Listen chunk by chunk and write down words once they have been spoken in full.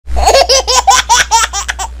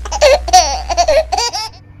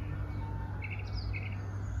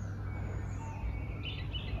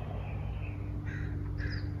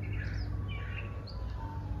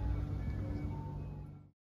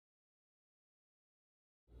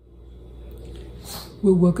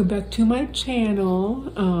Well, welcome back to my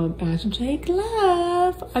channel, Ashton Drake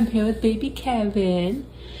Love. I'm here with baby Kevin.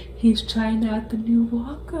 He's trying out the new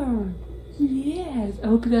walker. Yes, I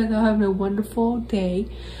hope you guys are having a wonderful day.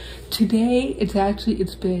 Today,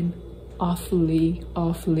 it's been awfully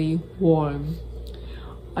warm.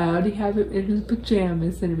 I already have him in his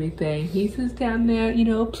pajamas and everything. He's just down there, you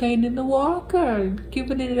know, playing in the walker,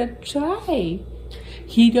 giving it a try.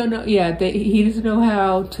 He don't know, yeah, he doesn't know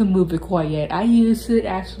how to move it quite yet. I use it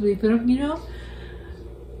actually, but you know,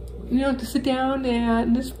 to sit down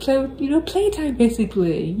and just play with, playtime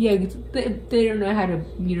basically. Yeah, they don't know how to,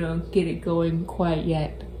 get it going quite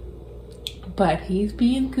yet. But he's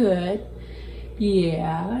being good,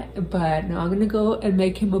 yeah. But now I'm gonna go and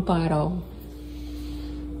make him a bottle.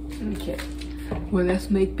 Okay, well, let's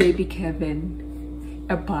make baby Kevin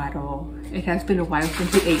a bottle. It has been a while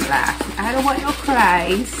since he ate last. I don't want no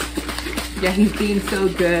cries. Yeah, he's being so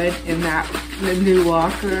good in the new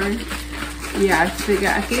walker. Yeah, I figured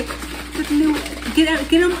I get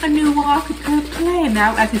him a new walker to play.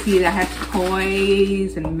 Now I can see that has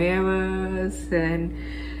toys and mirrors, and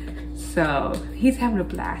so he's having a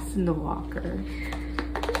blast in the walker.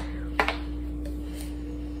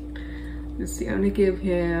 Let's see, I'm gonna give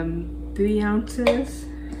him 3 ounces.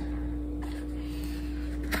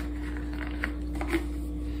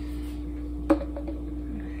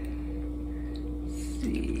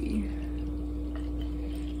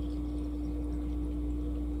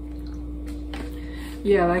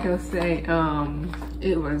 Yeah, like I was saying,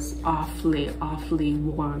 it was awfully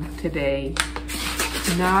warm today.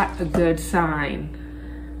 Not a good sign.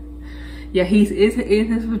 Yeah, he's in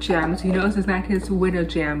his pajamas. He knows it's not his winter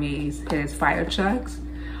jammies, his fire chucks.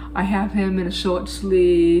 I have him in a short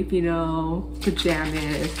sleeve,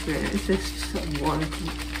 pajamas. It's just so warm.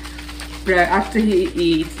 But after he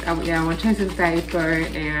eats, I want to change his diaper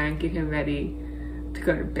and get him ready to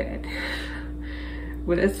go to bed.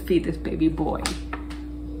 Well, let's feed this baby boy.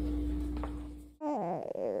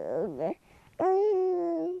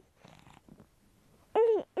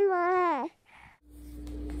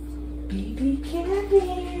 Baby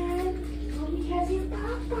Kevin, Mommy has your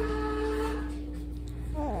papa.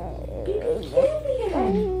 Baby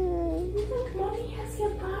Kevin, look, Mommy has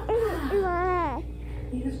your papa.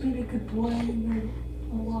 He has been a good boy in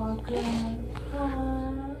the walker.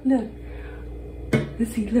 Look,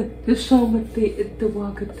 let's see, look, just show him what the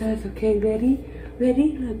walker does, okay? Ready?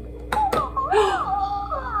 Ready? Look.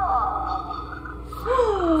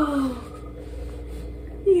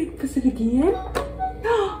 You push it again.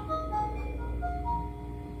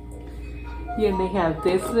 Yeah, and they have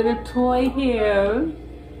this little toy here,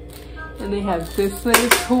 and they have this little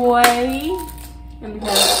toy, and they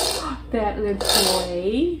have that little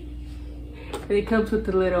toy, and it comes with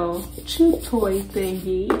the little chew toy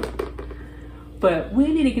thingy. But we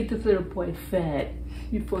need to get this little boy fed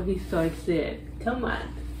before he starts it. Come on.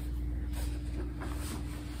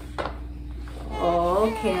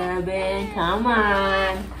 Oh, Kevin, come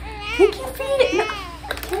on. Take your feet. No.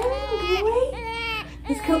 Kevin, boy.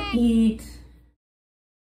 Let's go eat.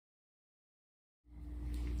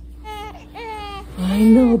 I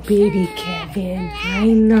know, baby Kevin. I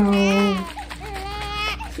know.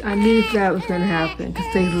 I knew that was gonna happen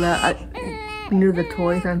because they love. I knew the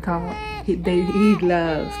toys on top. He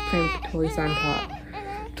loves playing with the toys on top.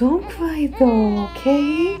 Don't cry though,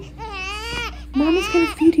 okay? Mama's gonna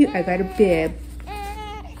feed you. I got a bib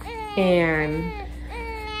and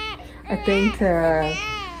a thing to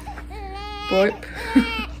burp.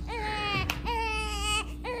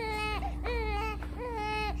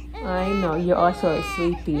 I know, you're also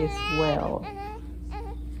sleepy as well.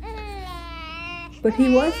 But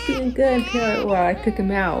he was feeling good until, I took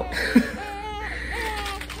him out.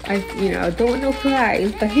 I don't want no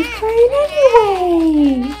cries, but he's crying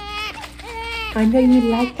anyway. I know you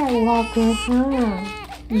like that walker, huh?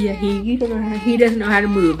 Yeah, he doesn't know how to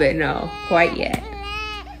move it, no, quite yet.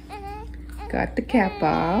 Got the cap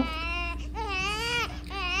off.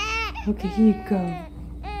 Okay, here you go.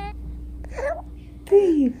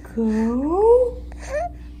 There you go.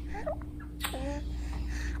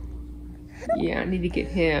 Yeah, I need to get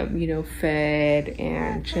him, fed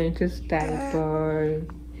and change his diaper.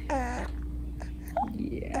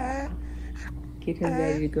 Yeah. Get him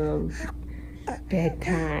ready to go.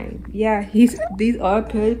 Bedtime. Yeah, these are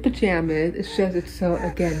pajamas. It's just it's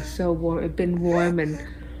so warm. It's been warm and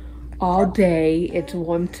all day. It's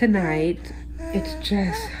warm tonight. It's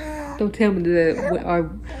just, don't tell me that our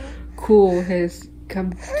cool has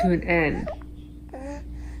come to an end.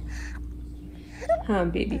 Huh,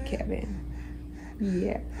 baby Kevin?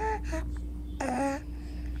 Yeah.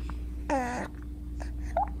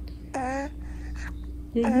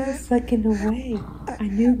 Yeah, you were sucking away. I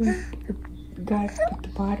knew when it got at the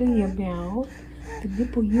bottom of your mouth, the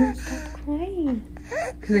nipple, you would start crying.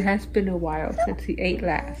 Because it has been a while since he ate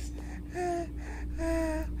last.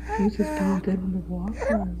 He's just being good in the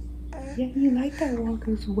walker. Yeah, you like that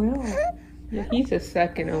walker as well. Yeah, he's just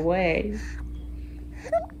sucking away.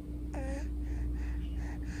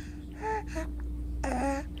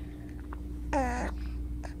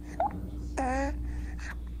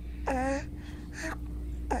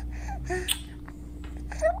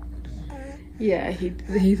 Yeah,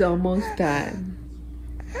 he's almost done.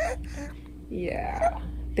 Yeah.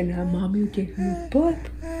 Then her mommy will give you a burp.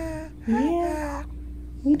 Yeah.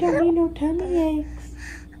 We don't need no tummy aches.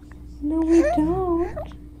 No, we don't.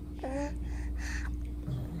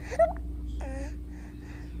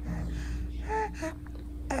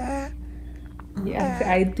 Yes,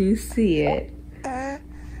 I do see it.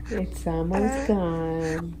 It's almost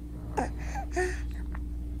gone.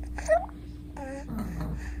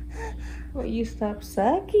 Well, you stop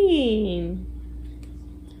sucking.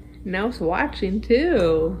 Now it's watching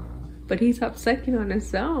too. But he stopped sucking on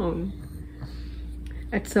his own.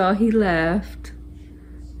 That's all he left.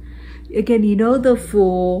 Again, you know the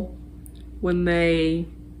fool when they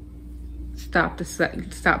stop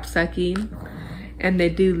sucking and they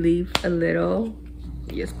do leave a little,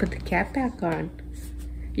 you just put the cap back on.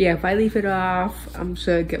 Yeah, if I leave it off, I'm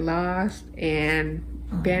sure it'll get lost, and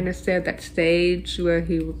Banner said that stage where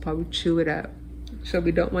he will probably chew it up. So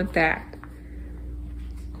we don't want that.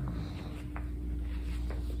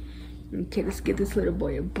 Okay, let's give this little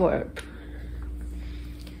boy a burp.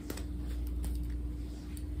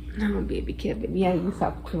 Oh, baby Kevin, yeah, you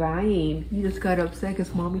stopped crying. You just got upset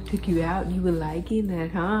because mommy took you out. You were liking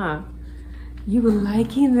that, huh? You were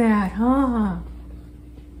liking that, huh?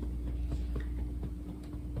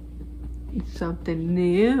 It's something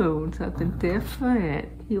new, something different.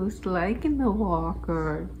 He was liking the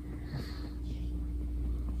walker.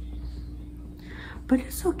 But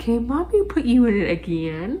it's okay, mommy put you in it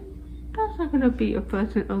again. That's not gonna be your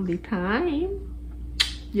first and only time.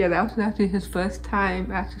 Yeah, that was actually his first time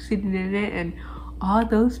after sitting in it and all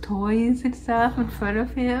those toys and stuff in front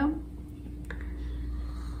of him.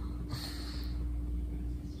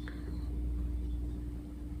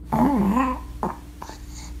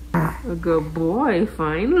 A good boy,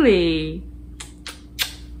 finally.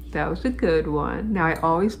 That was a good one. Now I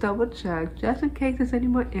always double check just in case there's any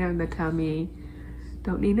more air in the tummy.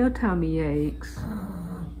 Don't need no tummy aches.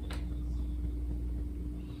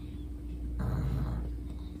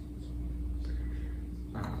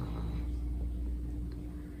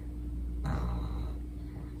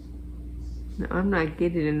 No, I'm not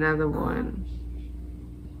getting another one.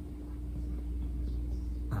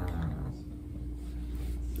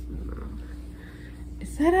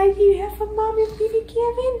 Is that all you have for mommy, baby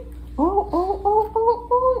Kevin?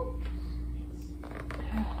 Oh.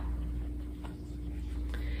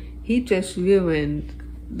 He just ruined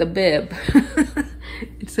the bib.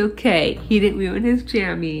 It's okay. He didn't ruin his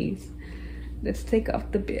jammies. Let's take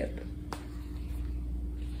off the bib.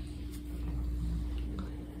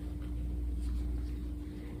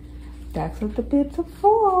 That's what the bibs are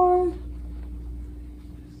for.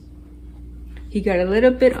 He got a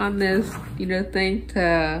little bit on this, thing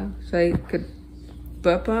so he could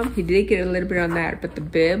burp him. He did get a little bit on that, but the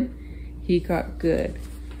bib, he got good.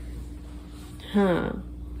 Huh,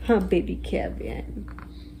 baby Kevin.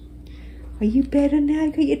 Are you better now?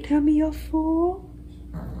 Got your tummy all full?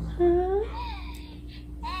 Huh?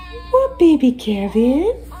 What, baby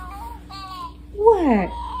Kevin? What?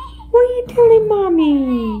 What are you telling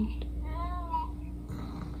mommy?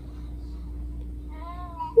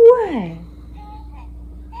 What?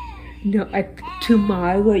 No,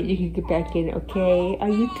 tomorrow you can get back in, okay? Are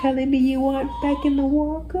you telling me you want back in the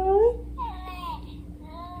walker?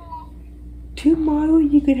 Tomorrow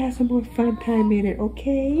you could have some more fun time in it,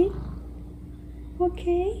 okay?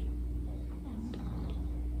 Okay?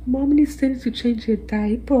 Mom needs to change your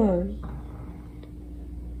diaper.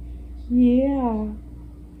 Yeah.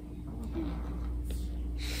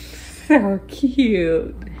 So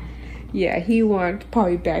cute. Yeah, he wants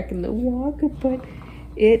probably back in the walker, but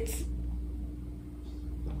it's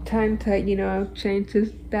time to, change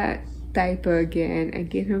that diaper again and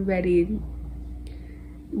get him ready.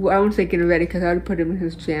 Well, I won't say get him ready because I already put him in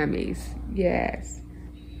his jammies. Yes.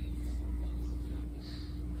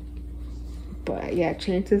 But yeah,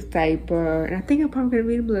 change his diaper. And I think I'm probably going to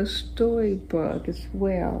read him a little storybook as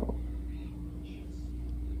well.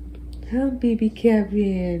 Huh, baby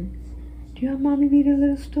Kevin? Do you want mommy to read a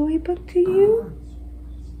little storybook to you?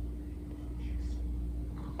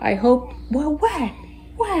 I hope. Well, what?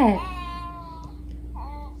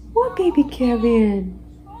 know, baby Kevin.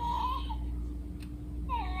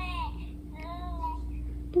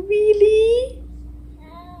 Really?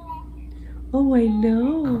 Oh, I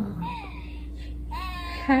know.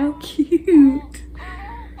 How cute.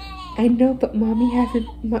 I know, but mommy hasn't.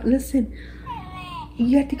 Listen,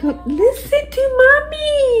 you have to go. Listen to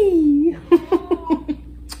mommy.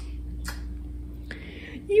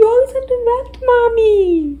 You always interrupt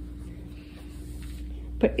mommy.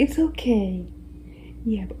 But it's okay.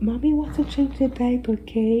 Yeah, but mommy wants to change the diaper,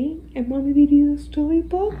 okay? And mommy read you a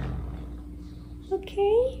storybook?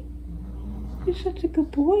 Okay? You're such a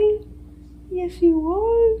good boy. Yes, you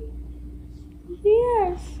are.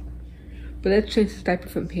 Yes. But let's change the diaper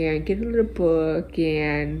from here and get a little book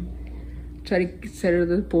and try to settle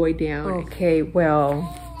the boy down. Okay,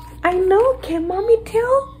 well, I know. Can mommy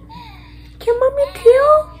tell? Can mommy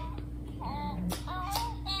tell?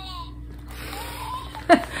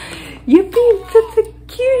 You're being such a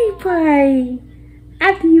cutie pie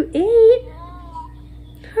after you ate.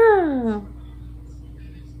 Huh.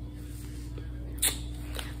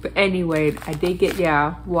 But anyway, I did get,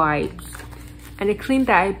 wipes and a clean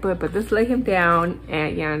diaper, but just lay him down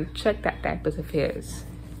and check that diapers of his.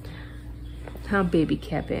 Huh, baby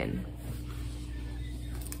Kevin?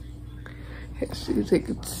 Let's see if I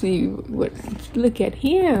can see what, look at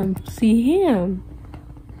him, see him.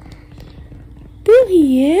 There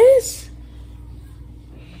he is.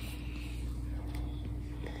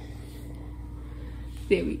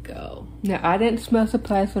 There we go. Now, I didn't smell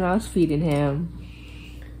surprise when I was feeding him,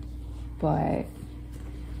 but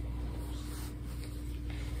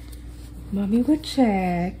mommy will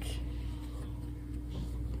check.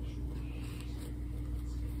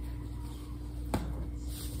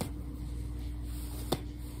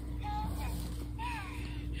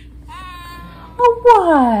 Oh,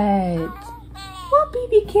 what? What,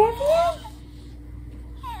 baby Kevin?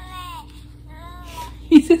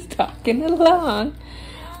 He's just talking along.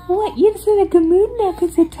 What, you're just in a good mood now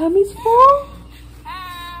because your tummy's full?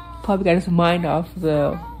 Probably got his mind off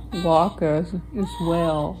the walkers as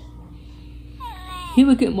well. He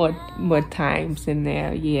would get more times in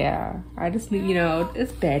there, yeah. I just need,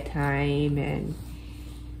 it's bedtime and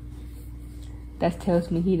that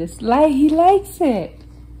tells me he likes it.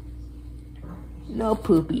 No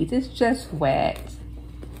poopies, it's just wet.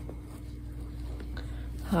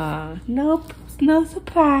 Huh, nope, no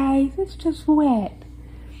surprise, it's just wet.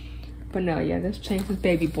 But no, yeah, let's change this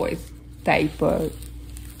baby boy's diaper.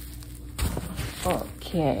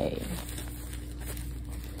 Okay.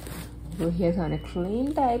 Well, here's on a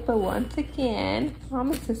clean diaper once again.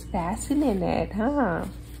 Mommy's just fastening it, huh?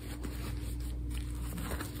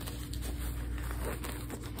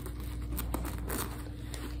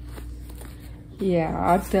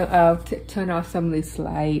 Yeah, I'll turn off some of these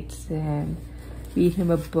lights and read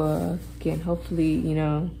him a book, and hopefully,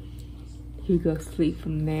 he'll go sleep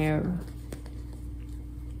from there.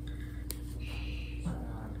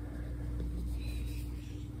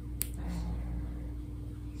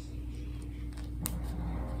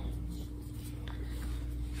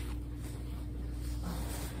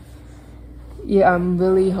 Yeah, I'm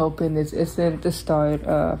really hoping this isn't the start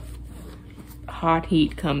of hot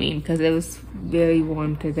heat coming, because it was very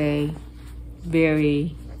warm today.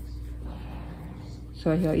 Very.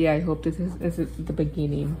 So yeah, I hope this is the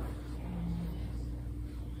beginning.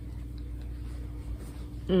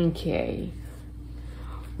 Okay.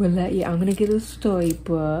 Well, I'm gonna get a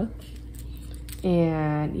storybook,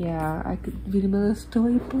 and yeah, I could read him a little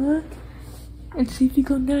storybook and see if you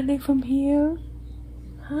go night from here.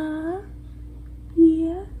 Huh?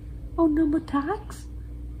 Yeah. Oh, no more talks.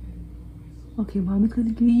 Okay, mommy's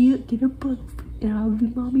gonna get a book,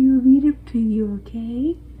 and mommy will read it to you.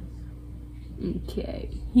 Okay. Okay.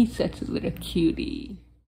 He's such a little cutie.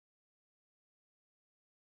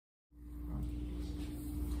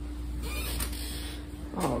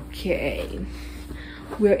 Okay.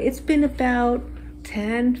 Well, it's been about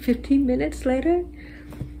 10-15 minutes later.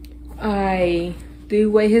 I threw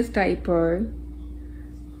away his diaper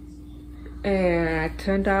and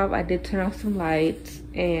I did turn off some lights,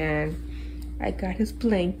 and I got his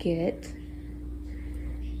blanket,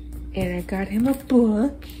 and I got him a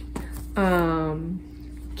book,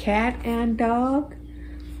 cat and dog.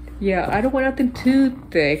 Yeah, I don't want nothing too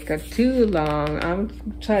thick or too long. I'm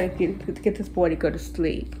trying to get this boy to go to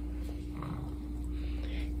sleep.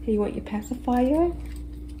 Hey, you want your pacifier?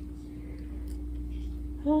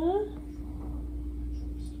 Huh?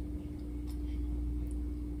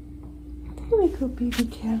 There we go, baby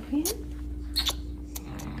Kevin.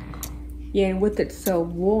 Yeah, and with it so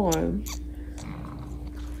warm,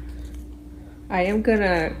 I am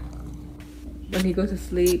gonna when he goes to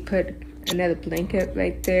sleep, put another blanket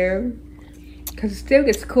right there. Because it still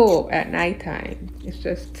gets cold at nighttime. It's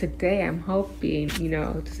just today I'm hoping,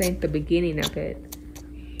 this ain't the beginning of it.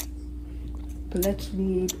 But let's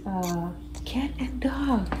read Cat and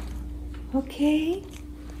Dog. Okay?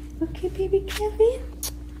 Okay, baby Kevin?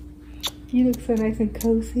 You look so nice and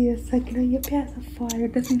cozy. You're sucking on your pacifier.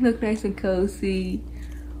 Doesn't he look nice and cozy?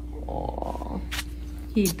 Aww.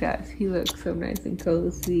 He does. He looks so nice and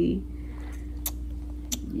cozy.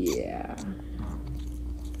 Yeah.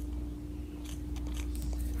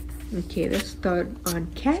 Okay, let's start on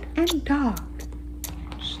Cat and Dog.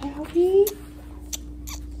 Shall we?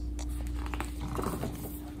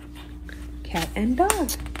 Cat and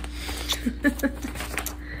Dog.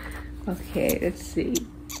 Okay, let's see.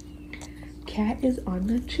 Cat is on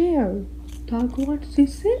the chair. Dog wants to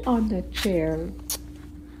sit on the chair.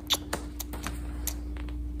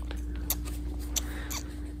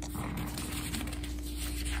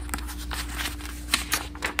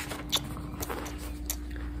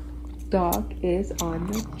 Dog is on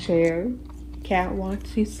the chair. Cat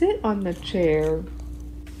wants to sit on the chair.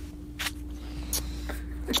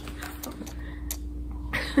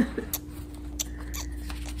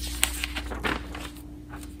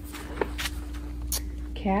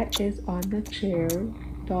 Cat is on the chair.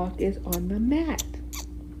 Dog is on the mat.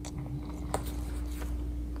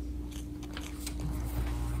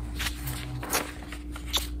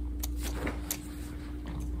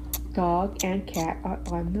 Dog and cat are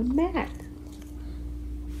on the mat.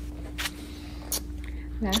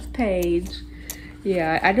 Last page.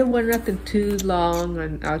 Yeah, I don't want nothing too long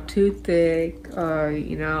or too thick, or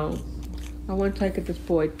I want to get this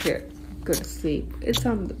boy to go to sleep. It's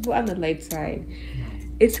on the late side.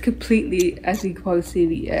 It's completely, as you can probably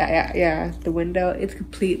see, the window. It's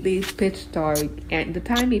completely pitch dark, and the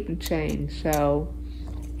time even changed, so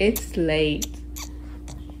it's late.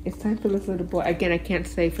 It's time for this little boy. Again, I can't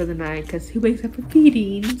say for the night because he wakes up for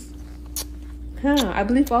feedings. I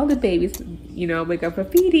believe all the babies, wake up for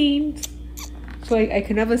feedings. So I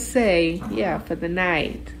can never say, yeah, for the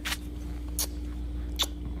night.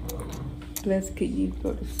 Let's get you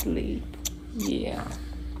go to sleep. Yeah.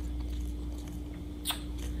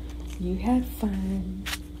 You had fun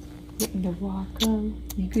getting the walker.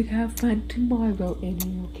 You could have fun tomorrow,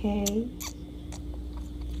 Eddie, okay?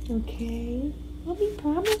 Okay? Mommy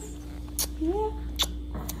promise? Yeah.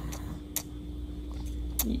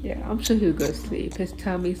 Yeah, I'm sure he'll go to sleep. His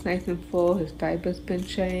tummy's nice and full. His diaper's been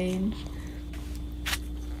changed.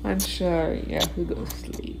 I'm sure, yeah, he'll go to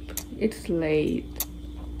sleep. It's late.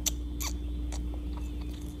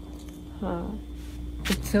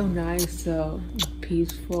 It's so nice, though, and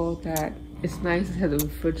peaceful, that it's nice to have the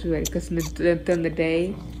refrigerator, because during the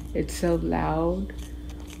day, it's so loud.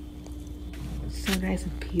 It's so nice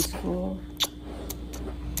and peaceful.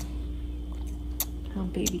 Oh,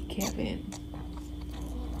 baby Kevin.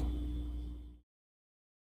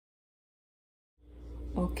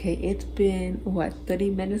 Okay, it's been, 30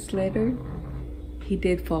 minutes later? He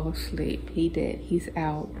did fall asleep. He did. He's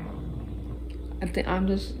out. I think I'm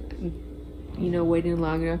just, waiting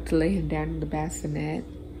long enough to lay him down in the bassinet.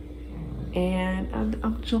 And I'm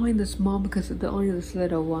enjoying this moment because they're only this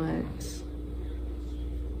little ones.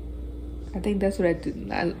 I think that's what I do.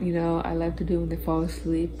 I like to do when they fall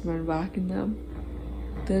asleep when I'm rocking them.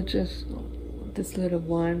 They're just this little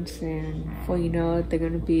ones, and before you know it, they're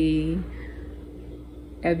gonna be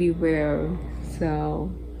everywhere.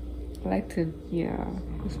 So I like to,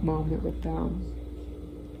 this moment with them.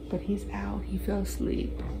 But he's out. He fell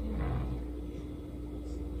asleep.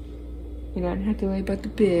 I didn't have to worry about the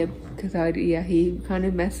bib because he kind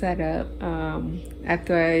of messed that up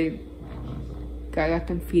after I got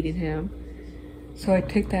done feeding him. So I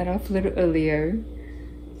took that off a little earlier.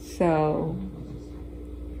 So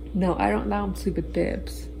no, I don't allow him to sleep with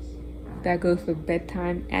bibs. That goes for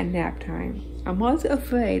bedtime and nap time. I'm always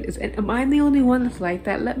afraid. Am I the only one that's like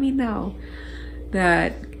that? Let me know.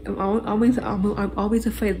 That I'm always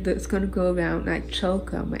afraid that it's gonna go around and like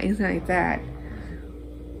choke him or anything like that.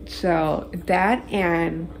 So that,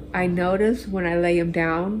 and I notice when I lay him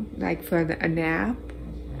down, like for a nap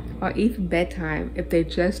or even bedtime, if they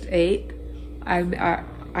just ate,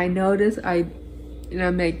 I notice I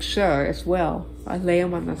make sure as well. I lay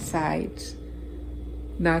them on the sides,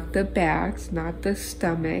 not the backs, not the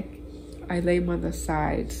stomach. I lay them on the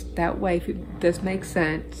sides. That way, if it does make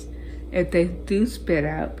sense, if they do spit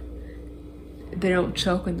up, they don't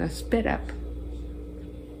choke on the spit up.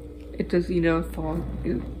 It does, fall.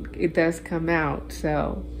 It does come out.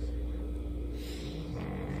 So,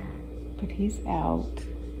 but he's out.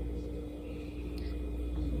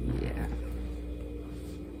 Yeah.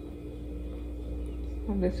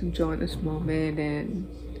 let's enjoy this moment and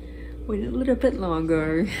wait a little bit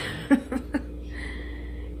longer.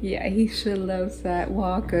 Yeah, he sure loves that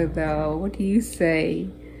walker though. What do you say?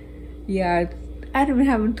 Yeah, I didn't even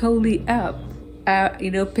have him totally up,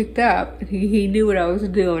 picked up. He knew what I was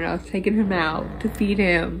doing. I was taking him out to feed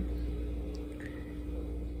him.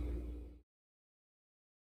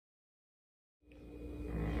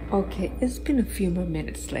 Okay, it's been a few more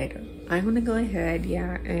minutes later. I'm gonna go ahead,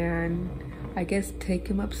 and I guess take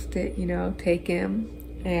him upstairs, take him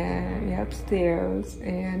and upstairs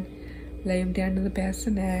and lay him down in the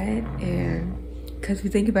bassinet. And because we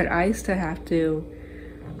think about it, I used to have to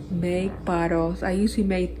make bottles. I usually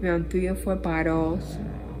make around 3 or 4 bottles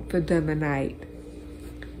for dinner night.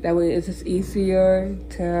 That way it's just easier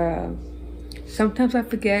to, sometimes I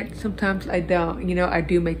forget, sometimes I don't. I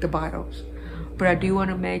do make the bottles. But I do want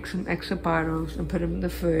to make some extra bottles and put them in the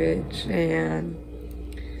fridge. And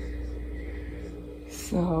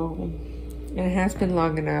so, and it has been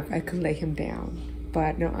long enough I could lay him down.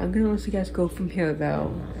 But no, I'm going to let you guys go from here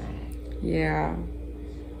though. Yeah.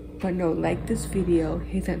 But no, like this video,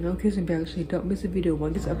 hit that notification bell so you don't miss a video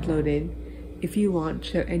when it's uploaded. If you want,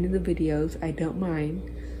 share any of the videos, I don't mind.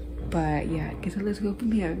 But yeah, guess let's go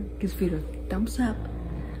from here. Give this video a thumbs up.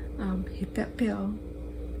 Hit that bell.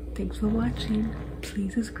 Thanks for watching.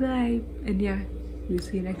 Please subscribe. And yeah, we'll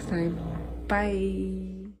see you next time.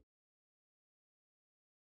 Bye.